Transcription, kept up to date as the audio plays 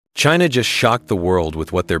China just shocked the world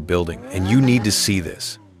with what they're building, and you need to see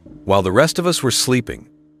this. While the rest of us were sleeping,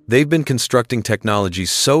 they've been constructing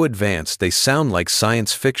technologies so advanced they sound like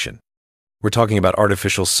science fiction. We're talking about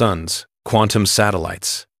artificial suns, quantum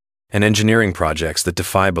satellites, and engineering projects that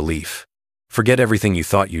defy belief. Forget everything you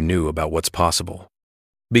thought you knew about what's possible.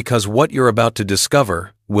 Because what you're about to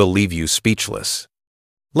discover will leave you speechless.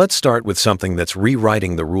 Let's start with something that's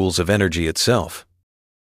rewriting the rules of energy itself.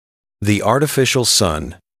 The artificial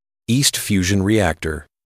sun, East Fusion Reactor.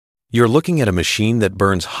 You're looking at a machine that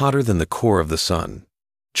burns hotter than the core of the sun.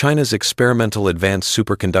 China's experimental advanced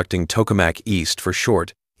superconducting tokamak East for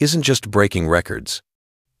short isn't just breaking records.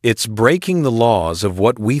 It's breaking the laws of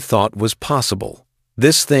what we thought was possible.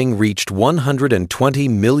 This thing reached 120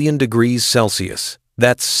 million degrees Celsius.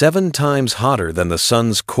 That's 7 times hotter than the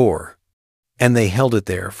sun's core. And they held it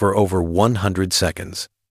there for over 100 seconds.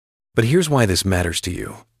 But here's why this matters to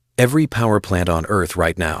you. Every power plant on Earth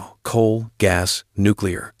right now, coal, gas,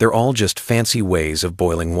 nuclear, they're all just fancy ways of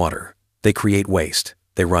boiling water. They create waste,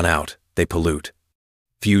 they run out, they pollute.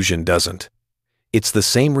 Fusion doesn't. It's the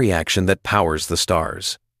same reaction that powers the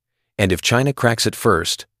stars. And if China cracks it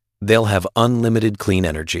first, they'll have unlimited clean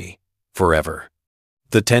energy, forever.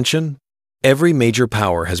 The tension? Every major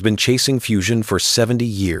power has been chasing fusion for 70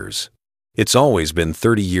 years. It's always been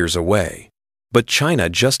 30 years away. But China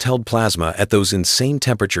just held plasma at those insane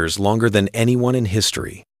temperatures longer than anyone in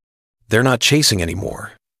history. They're not chasing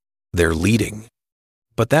anymore. They're leading.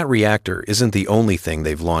 But that reactor isn't the only thing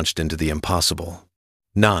they've launched into the impossible.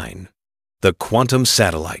 9. The Quantum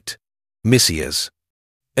Satellite. Micius.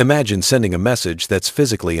 Imagine sending a message that's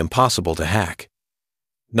physically impossible to hack.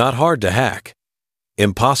 Not hard to hack.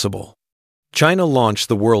 Impossible. China launched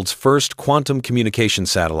the world's first quantum communication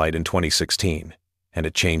satellite in 2016, and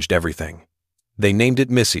it changed everything. They named it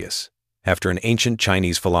Micius, after an ancient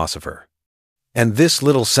Chinese philosopher. And this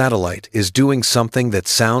little satellite is doing something that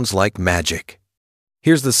sounds like magic.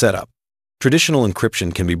 Here's the setup. Traditional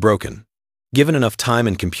encryption can be broken. Given enough time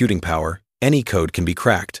and computing power, any code can be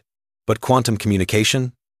cracked. But quantum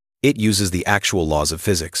communication? It uses the actual laws of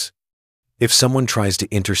physics. If someone tries to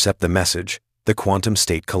intercept the message, the quantum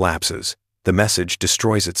state collapses. The message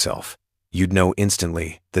destroys itself. You'd know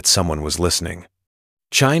instantly that someone was listening.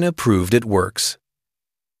 China proved it works.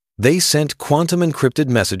 They sent quantum encrypted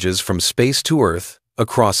messages from space to Earth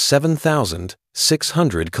across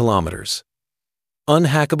 7,600 kilometers.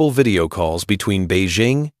 Unhackable video calls between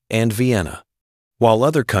Beijing and Vienna. While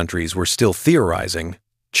other countries were still theorizing,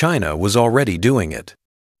 China was already doing it.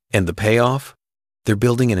 And the payoff? They're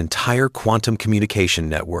building an entire quantum communication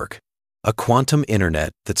network, a quantum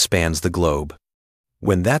internet that spans the globe.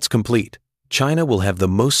 When that's complete, China will have the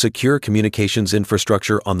most secure communications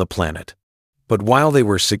infrastructure on the planet. But while they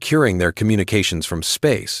were securing their communications from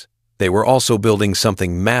space, they were also building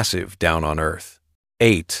something massive down on Earth.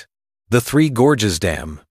 8. The Three Gorges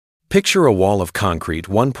Dam. Picture a wall of concrete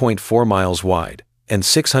 1.4 miles wide and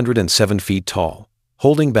 607 feet tall,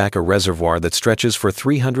 holding back a reservoir that stretches for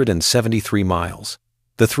 373 miles.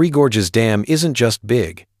 The Three Gorges Dam isn't just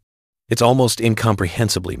big. It's almost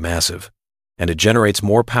incomprehensibly massive. And it generates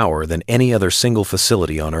more power than any other single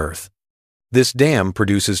facility on Earth. This dam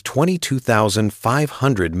produces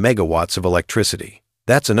 22,500 megawatts of electricity.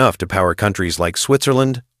 That's enough to power countries like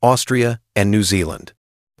Switzerland, Austria, and New Zealand.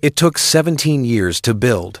 It took 17 years to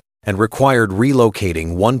build and required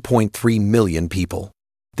relocating 1.3 million people.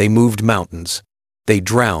 They moved mountains. They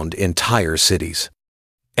drowned entire cities.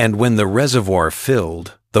 And when the reservoir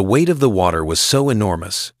filled, the weight of the water was so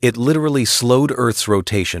enormous, it literally slowed Earth's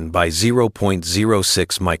rotation by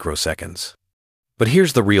 0.06 microseconds. But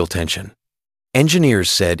here's the real tension. Engineers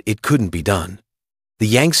said it couldn't be done. The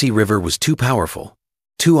Yangtze River was too powerful,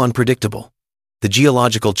 too unpredictable. The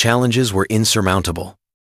geological challenges were insurmountable.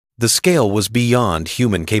 The scale was beyond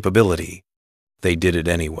human capability. They did it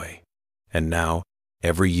anyway. And now,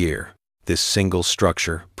 every year, this single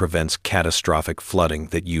structure prevents catastrophic flooding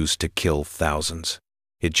that used to kill thousands.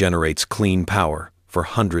 It generates clean power for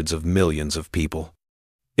hundreds of millions of people.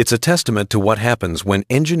 It's a testament to what happens when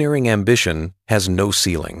engineering ambition has no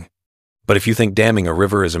ceiling. But if you think damming a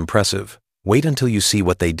river is impressive, wait until you see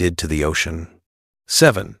what they did to the ocean.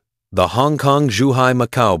 7. The Hong Kong-Zhuhai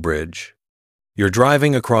Macau Bridge. You're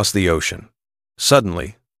driving across the ocean.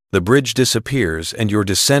 Suddenly, the bridge disappears and you're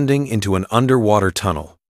descending into an underwater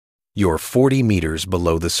tunnel. You're 40 meters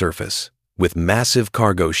below the surface, with massive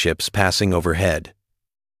cargo ships passing overhead.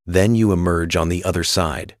 Then you emerge on the other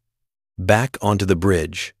side, back onto the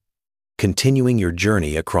bridge, continuing your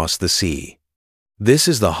journey across the sea. This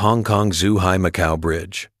is the Hong Kong-Zhuhai Macau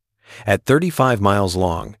Bridge. At 35 miles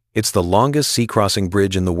long, it's the longest sea-crossing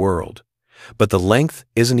bridge in the world. But the length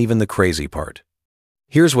isn't even the crazy part.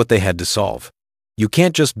 Here's what they had to solve. You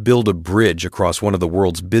can't just build a bridge across one of the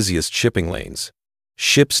world's busiest shipping lanes.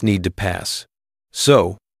 Ships need to pass.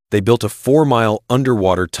 So, they built a 4-mile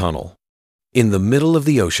underwater tunnel. In the middle of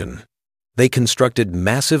the ocean, they constructed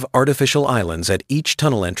massive artificial islands at each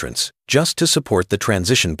tunnel entrance just to support the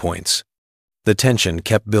transition points. The tension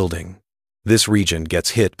kept building. This region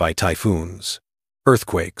gets hit by typhoons,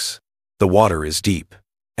 earthquakes. The water is deep,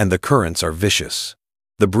 and the currents are vicious.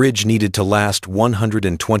 The bridge needed to last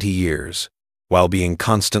 120 years, while being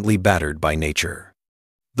constantly battered by nature.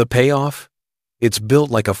 The payoff? It's built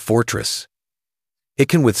like a fortress. It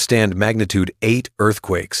can withstand magnitude 8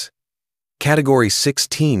 earthquakes, category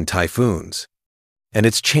 16 typhoons, and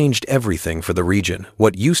it's changed everything for the region.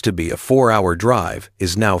 What used to be a 4-hour drive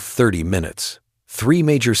is now 30 minutes. 3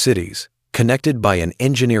 major cities, connected by an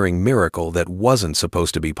engineering miracle that wasn't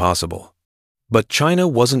supposed to be possible. But China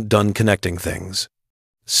wasn't done connecting things.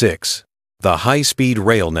 6. The high-speed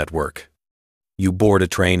rail network. You board a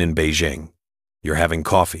train in Beijing. You're having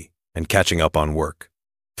coffee and catching up on work.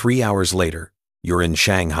 3 hours later, you're in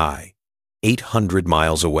Shanghai, 800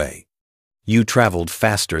 miles away. You traveled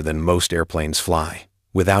faster than most airplanes fly,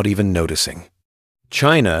 without even noticing.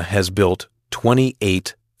 China has built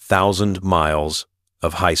 28,000 miles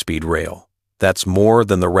of high-speed rail. That's more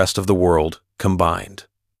than the rest of the world combined.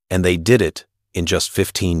 And they did it in just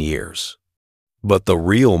 15 years. But the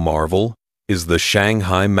real marvel is the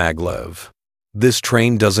Shanghai Maglev. This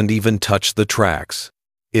train doesn't even touch the tracks.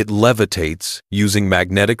 It levitates using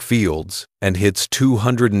magnetic fields and hits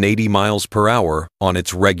 280 miles per hour on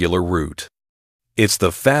its regular route. It's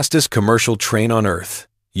the fastest commercial train on Earth.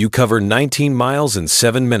 You cover 19 miles in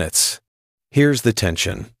 7 minutes. Here's the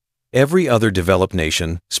tension. Every other developed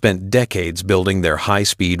nation spent decades building their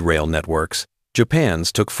high-speed rail networks.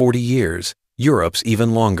 Japan's took 40 years, Europe's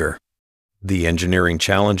even longer. The engineering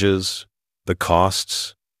challenges, the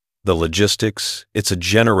costs, the logistics, it's a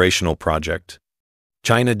generational project.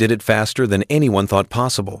 China did it faster than anyone thought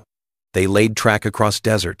possible. They laid track across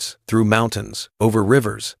deserts, through mountains, over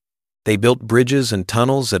rivers. They built bridges and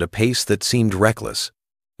tunnels at a pace that seemed reckless.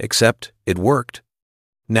 Except it worked.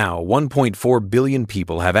 Now, 1.4 billion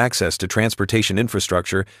people have access to transportation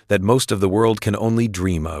infrastructure that most of the world can only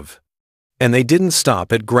dream of. And they didn't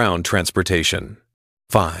stop at ground transportation.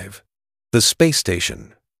 5. The space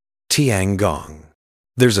station, Tiangong.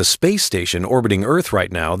 There's a space station orbiting Earth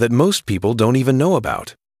right now that most people don't even know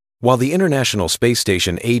about. While the International Space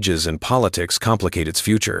Station ages and politics complicate its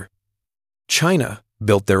future, China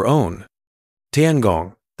built their own.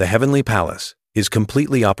 Tiangong, the Heavenly Palace, is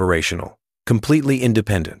completely operational, completely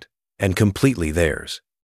independent, and completely theirs.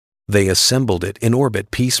 They assembled it in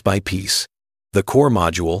orbit piece by piece. The core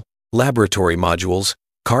module, laboratory modules,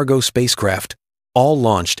 cargo spacecraft, all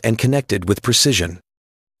launched and connected with precision.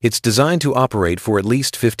 It's designed to operate for at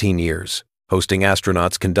least 15 years, hosting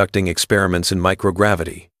astronauts conducting experiments in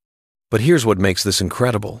microgravity. But here's what makes this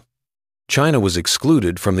incredible. China was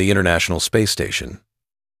excluded from the International Space Station,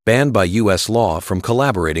 banned by US law from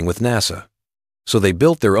collaborating with NASA. So they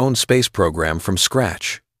built their own space program from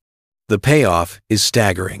scratch. The payoff is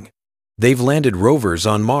staggering. They've landed rovers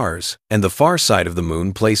on Mars and the far side of the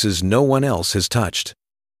Moon, places no one else has touched.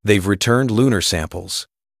 They've returned lunar samples.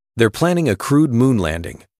 They're planning a crewed moon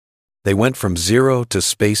landing. They went from zero to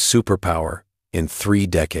space superpower in 3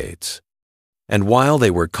 decades. And while they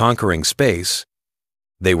were conquering space,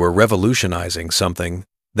 they were revolutionizing something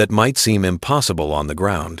that might seem impossible on the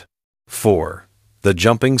ground. 4. The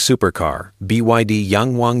jumping supercar, BYD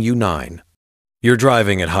Yangwang U9. You're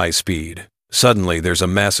driving at high speed. Suddenly there's a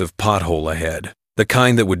massive pothole ahead, the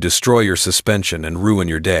kind that would destroy your suspension and ruin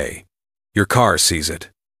your day. Your car sees it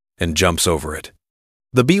and jumps over it.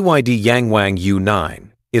 The BYD Yangwang U9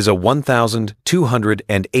 is a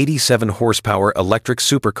 1,287 horsepower electric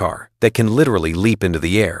supercar that can literally leap into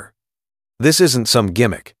the air. This isn't some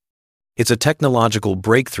gimmick. It's a technological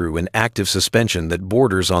breakthrough in active suspension that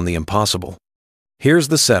borders on the impossible. Here's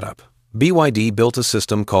the setup. BYD built a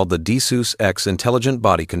system called the DSUS X Intelligent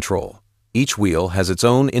Body Control. Each wheel has its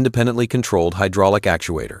own independently controlled hydraulic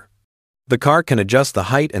actuator. The car can adjust the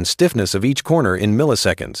height and stiffness of each corner in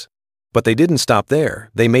milliseconds. But they didn't stop there.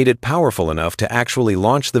 They made it powerful enough to actually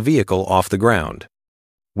launch the vehicle off the ground.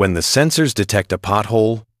 When the sensors detect a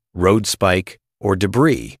pothole, road spike, or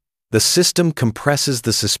debris, the system compresses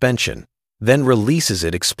the suspension, then releases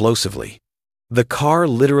it explosively. The car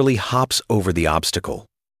literally hops over the obstacle.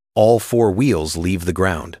 All 4 wheels leave the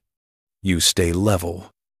ground. You stay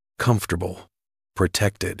level, comfortable,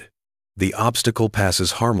 protected. The obstacle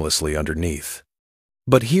passes harmlessly underneath.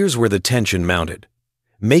 But here's where the tension mounted.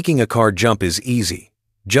 Making a car jump is easy.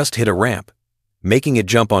 Just hit a ramp, Making it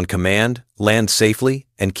jump on command, land safely,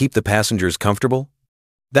 and keep the passengers comfortable?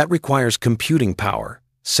 That requires computing power,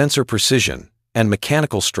 sensor precision, and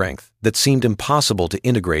mechanical strength that seemed impossible to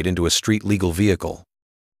integrate into a street-legal vehicle.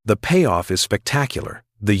 The payoff is spectacular.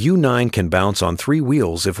 The U9 can bounce on 3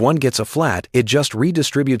 wheels. If one gets a flat, it just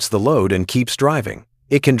redistributes the load and keeps driving.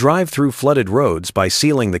 It can drive through flooded roads by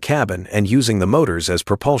sealing the cabin and using the motors as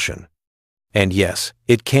propulsion. And yes,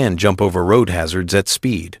 it can jump over road hazards at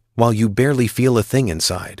speed, while you barely feel a thing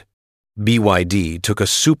inside. BYD took a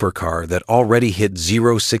supercar that already hit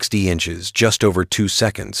 0-60 inches just over 2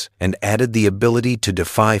 seconds and added the ability to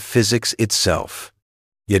defy physics itself.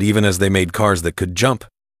 Yet even as they made cars that could jump,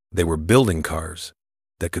 they were building cars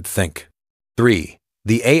that could think. 3.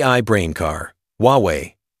 The AI brain car,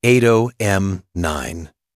 Huawei 80M9.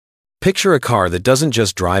 Picture a car that doesn't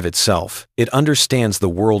just drive itself, it understands the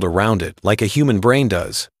world around it like a human brain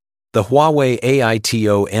does. The Huawei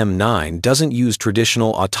AITO M9 doesn't use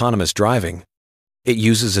traditional autonomous driving. It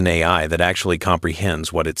uses an AI that actually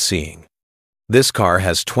comprehends what it's seeing. This car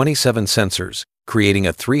has 27 sensors, creating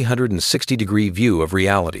a 360-degree view of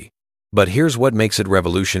reality. But here's what makes it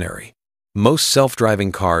revolutionary. Most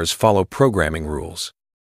self-driving cars follow programming rules.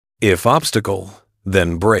 If obstacle,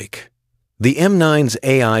 then brake. The M9's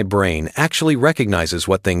AI brain actually recognizes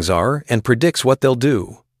what things are and predicts what they'll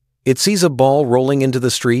do. It sees a ball rolling into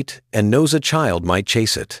the street and knows a child might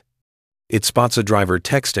chase it. It spots a driver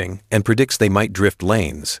texting and predicts they might drift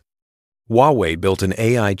lanes. Huawei built an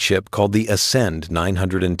AI chip called the Ascend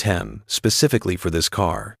 910 specifically for this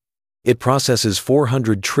car. It processes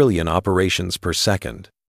 400 trillion operations per second.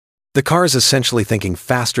 The car is essentially thinking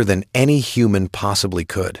faster than any human possibly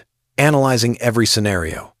could, analyzing every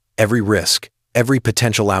scenario, every risk, every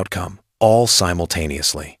potential outcome, all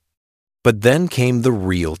simultaneously. But then came the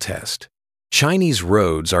real test. Chinese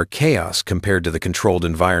roads are chaos compared to the controlled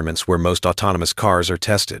environments where most autonomous cars are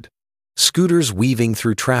tested. Scooters weaving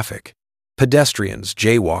through traffic, pedestrians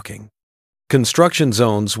jaywalking, construction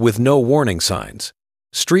zones with no warning signs,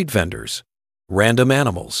 street vendors, random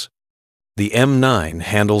animals. The M9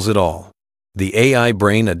 handles it all. The AI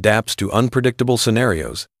brain adapts to unpredictable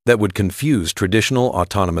scenarios that would confuse traditional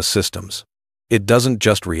autonomous systems. It doesn't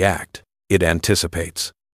just react, it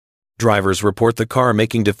anticipates. Drivers report the car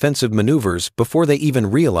making defensive maneuvers before they even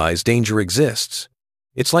realize danger exists.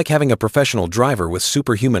 It's like having a professional driver with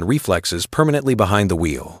superhuman reflexes permanently behind the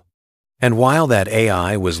wheel. And while that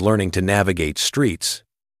AI was learning to navigate streets,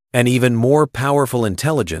 an even more powerful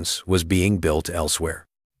intelligence was being built elsewhere.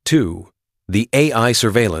 2. The AI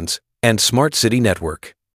surveillance and smart city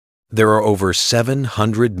network. There are over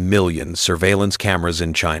 700 million surveillance cameras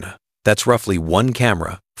in China. That's roughly 1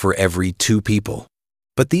 camera for every 2 people.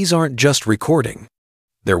 But these aren't just recording.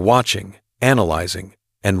 They're watching, analyzing,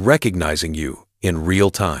 and recognizing you in real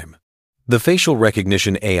time. The facial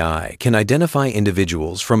recognition AI can identify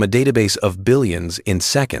individuals from a database of billions in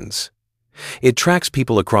seconds. It tracks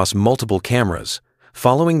people across multiple cameras,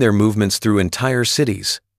 following their movements through entire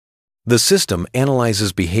cities. The system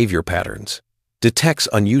analyzes behavior patterns, detects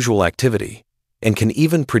unusual activity, and can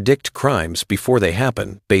even predict crimes before they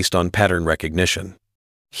happen based on pattern recognition.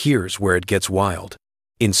 Here's where it gets wild.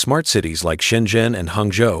 In smart cities like Shenzhen and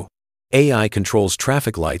Hangzhou, AI controls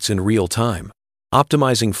traffic lights in real time,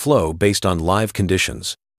 optimizing flow based on live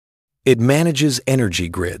conditions. It manages energy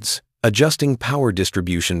grids, adjusting power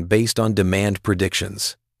distribution based on demand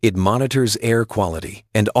predictions. It monitors air quality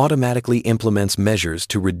and automatically implements measures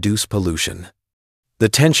to reduce pollution. The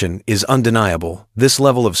tension is undeniable. This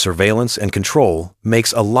level of surveillance and control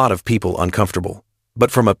makes a lot of people uncomfortable. But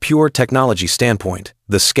from a pure technology standpoint,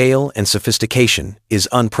 the scale and sophistication is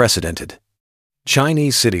unprecedented.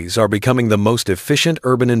 Chinese cities are becoming the most efficient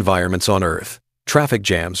urban environments on Earth. Traffic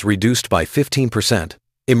jams reduced by 15%,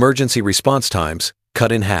 emergency response times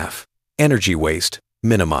cut in half, energy waste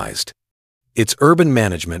minimized. It's urban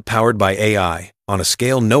management powered by AI on a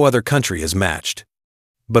scale no other country has matched.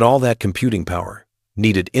 But all that computing power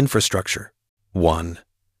needed infrastructure. 1.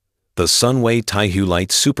 The Sunway Taihu Light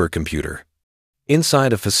supercomputer.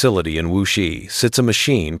 Inside a facility in Wuxi sits a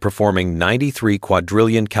machine performing 93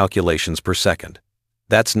 quadrillion calculations per second.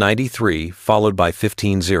 That's 93 followed by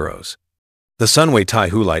 15 zeros. The Sunway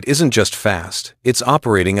Taihu Light isn't just fast, it's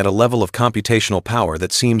operating at a level of computational power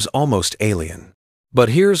that seems almost alien. But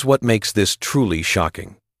here's what makes this truly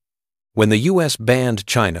shocking. When the US banned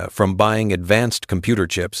China from buying advanced computer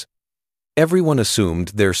chips, everyone assumed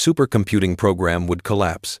their supercomputing program would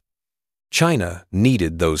collapse. China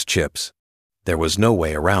needed those chips. There was no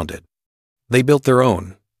way around it. They built their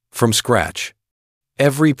own, from scratch.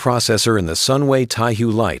 Every processor in the Sunway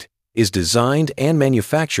Taihu Light is designed and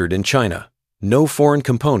manufactured in China. No foreign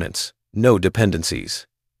components, no dependencies,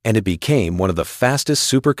 and it became one of the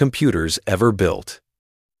fastest supercomputers ever built.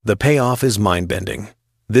 The payoff is mind-bending.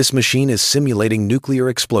 This machine is simulating nuclear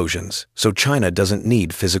explosions, so China doesn't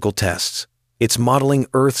need physical tests. It's modeling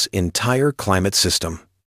Earth's entire climate system.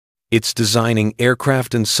 It's designing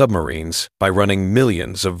aircraft and submarines by running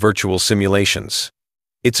millions of virtual simulations.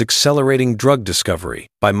 It's accelerating drug discovery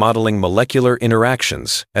by modeling molecular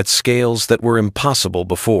interactions at scales that were impossible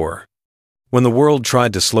before. When the world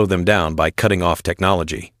tried to slow them down by cutting off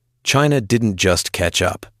technology, China didn't just catch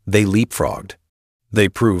up, they leapfrogged. They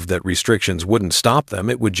proved that restrictions wouldn't stop them,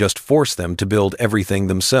 it would just force them to build everything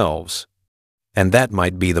themselves. And that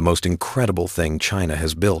might be the most incredible thing China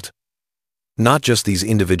has built. Not just these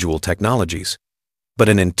individual technologies, but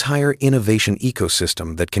an entire innovation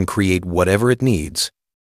ecosystem that can create whatever it needs,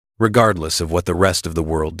 regardless of what the rest of the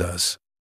world does.